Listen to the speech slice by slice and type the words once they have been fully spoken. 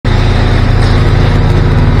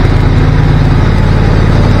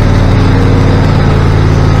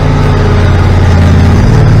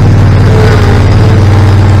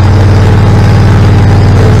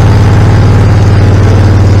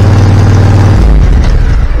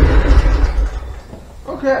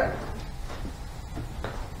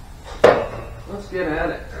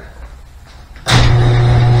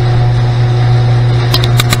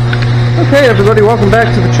welcome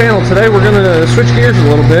back to the channel. Today we're going to switch gears a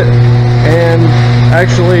little bit and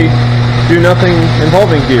actually do nothing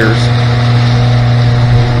involving gears.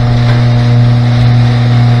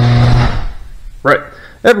 Right,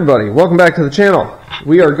 everybody, welcome back to the channel.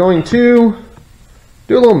 We are going to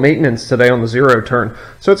do a little maintenance today on the zeroturn.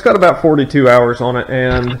 So it's got about 42 hours on it,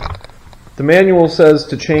 and the manual says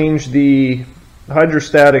to change the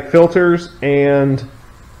hydrostatic filters and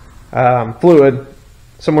fluid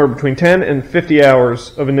somewhere between 10 and 50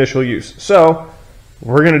 hours of initial use. So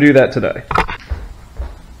we're going to do that today.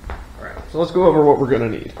 Alright, so let's go over what we're going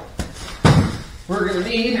to need. We're going to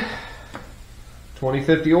need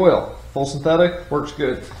 2050 oil. Full synthetic, works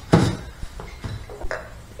good.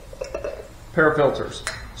 Pair of filters.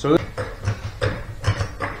 So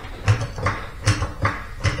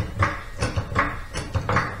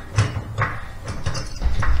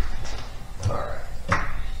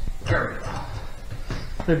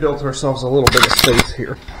we built ourselves a little bit of space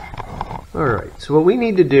here. Alright, so what we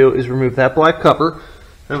need to do is remove that black cover,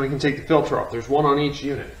 and we can take the filter off. There's one on each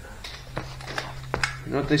unit.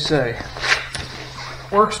 You know what they say?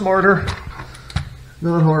 Work smarter,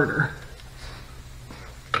 not harder.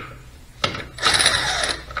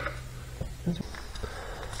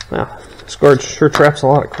 Wow, this guard sure traps a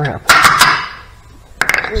lot of crap.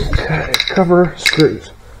 Okay, cover screws.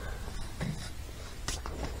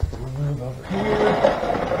 Move over here.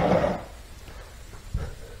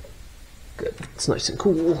 Good, it's nice and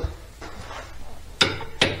cool.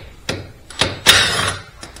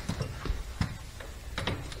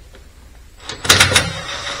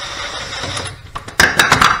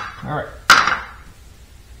 Alright,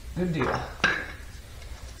 good deal.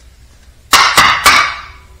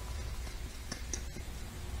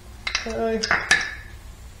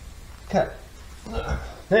 Okay.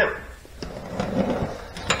 Now,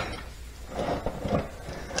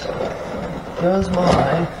 does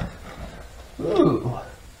my, ooh,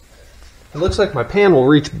 it looks like my pan will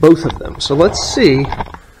reach both of them. So let's see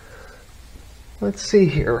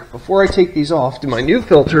here. Before I take these off, do my new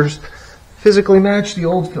filters physically match the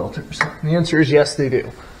old filters? And the answer is yes, they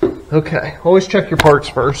do. Okay, always check your parts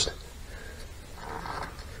first.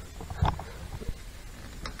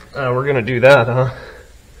 We're gonna do that, huh?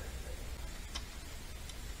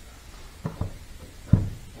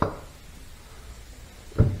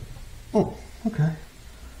 Oh, okay.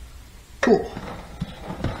 Cool.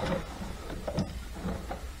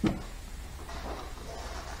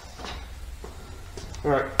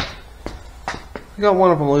 Alright. I got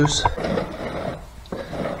one of them loose.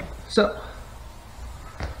 So,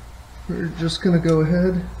 we're just gonna go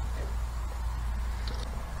ahead .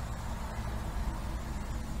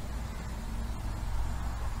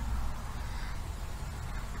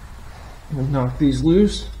 And knock these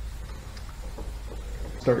loose.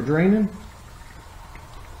 Start draining.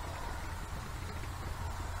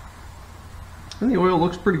 And the oil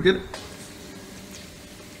looks pretty good.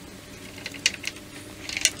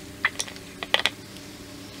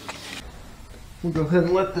 We'll go ahead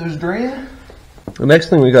and let those drain. The next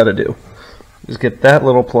thing we got to do is get that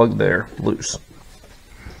little plug there loose.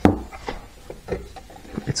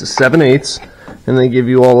 It's a 7/8, and they give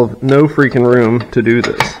you all of no freaking room to do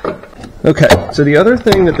this. Okay, so the other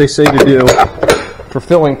thing that they say to do for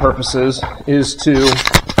filling purposes is to,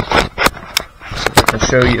 I'll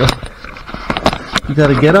show you, you got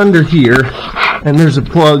to get under here, and there's a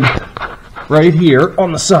plug right here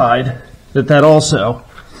on the side that also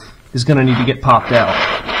is going to need to get popped out.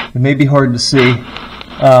 It may be hard to see,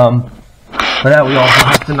 but that we also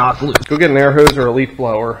have to knock loose. Go get an air hose or a leaf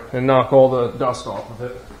blower and knock all the dust off of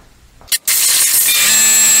it.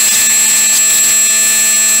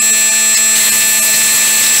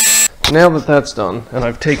 Now that that's done, and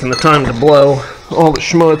I've taken the time to blow all the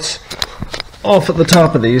schmutz off at the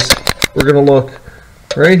top of these, we're going to look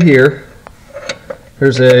right here.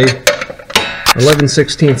 There's a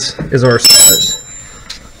 11/16 is our size.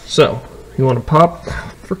 So, you want to pop,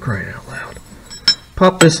 for crying out loud,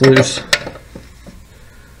 pop this loose.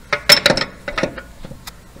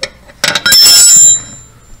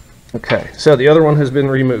 Okay, so the other one has been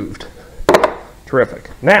removed. Terrific.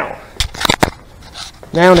 Now,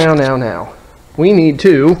 we need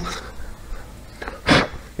to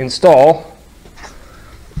install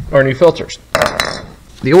our new filters.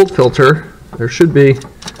 The old filter, there should be,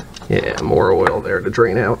 yeah, more oil there to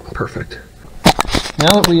drain out. Perfect.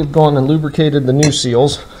 Now that we have gone and lubricated the new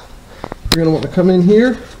seals, you're going to want to come in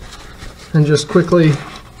here and just quickly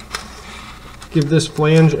give this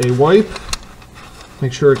flange a wipe.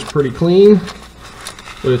 Make sure it's pretty clean,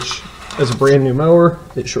 which as a brand new mower,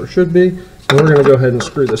 it sure should be. And we're going to go ahead and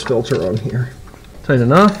screw this filter on here. Tight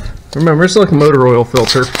enough. Remember, it's like a motor oil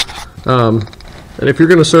filter. And if you're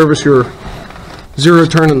going to service your zero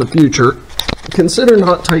turn in the future, consider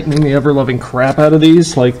not tightening the ever-loving crap out of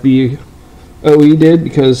these like the OE did,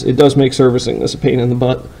 because it does make servicing this a pain in the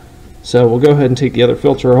butt. So we'll go ahead and take the other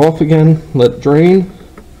filter off again, let it drain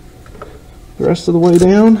the rest of the way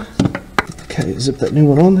down. Okay, zip that new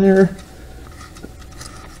one on there.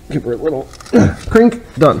 Give her a little crank.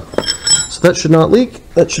 Done. So that should not leak.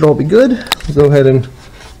 That should all be good. We'll go ahead and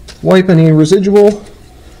wipe any residual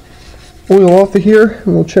oil off of here,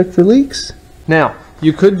 and we'll check for leaks. Now,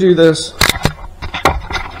 you could do this.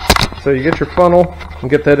 So you get your funnel and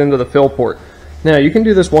get that into the fill port. Now, you can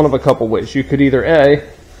do this one of a couple ways. You could either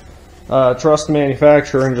trust the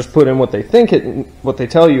manufacturer and just put in what they what they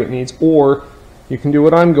tell you it needs, or you can do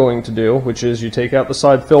what I'm going to do, which is you take out the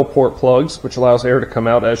side fill port plugs, which allows air to come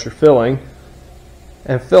out as you're filling,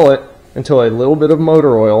 and fill it until a little bit of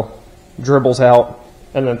motor oil dribbles out,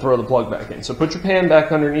 and then throw the plug back in. So put your pan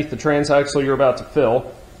back underneath the transaxle you're about to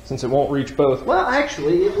fill, since it won't reach both. Well,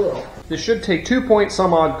 actually, it will. This should take 2 point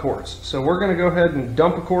some odd quarts. So we're going to go ahead and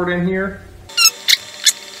dump a quart in here.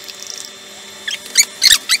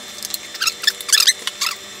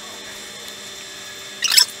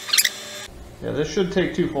 Yeah, this should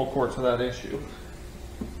take 2 full quarts without issue.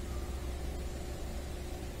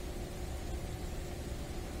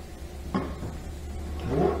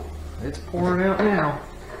 It's pouring out now.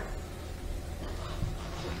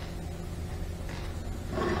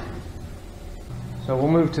 So we'll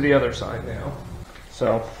move to the other side now.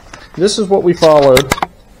 So this is what we followed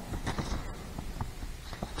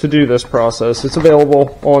to do this process. It's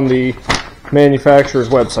available on the manufacturer's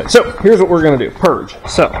website. So here's what we're going to do. Purge.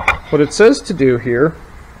 So what it says to do here,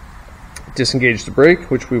 disengage the brake,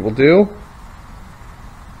 which we will do.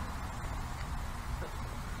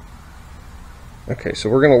 Okay, so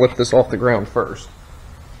we're going to lift this off the ground first.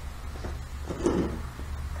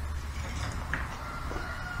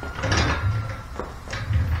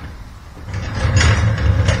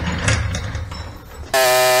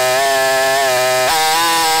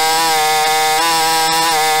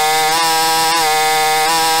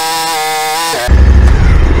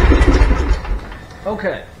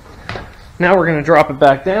 Okay, now we're going to drop it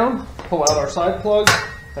back down, pull out our side plugs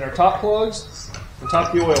and our top plugs, and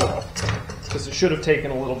top the oil off, because it should have taken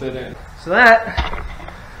a little bit in. So that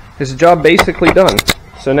is the job basically done.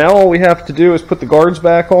 So now all we have to do is put the guards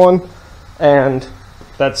back on, and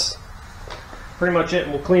that's pretty much it.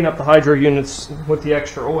 We'll clean up the hydro units with the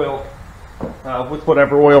extra oil. With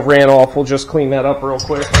whatever oil ran off, we'll just clean that up real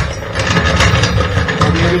quick.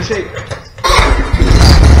 We'll be in good shape.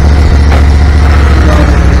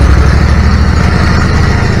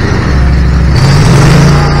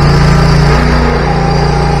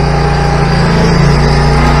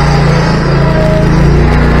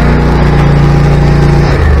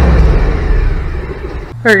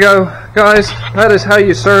 There you go, guys. That is how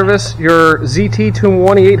you service your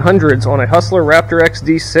ZT2800s on a Hustler Raptor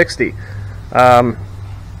XD60.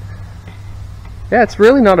 Yeah, it's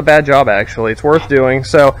really not a bad job, actually. It's worth doing.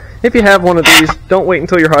 So if you have one of these, don't wait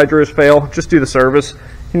until your hydros fail. Just do the service.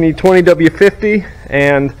 You need 20W50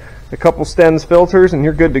 and a couple Stens filters, and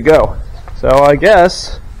you're good to go. So I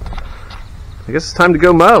guess it's time to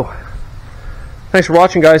go mow. Thanks for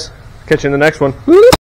watching, guys. Catch you in the next one.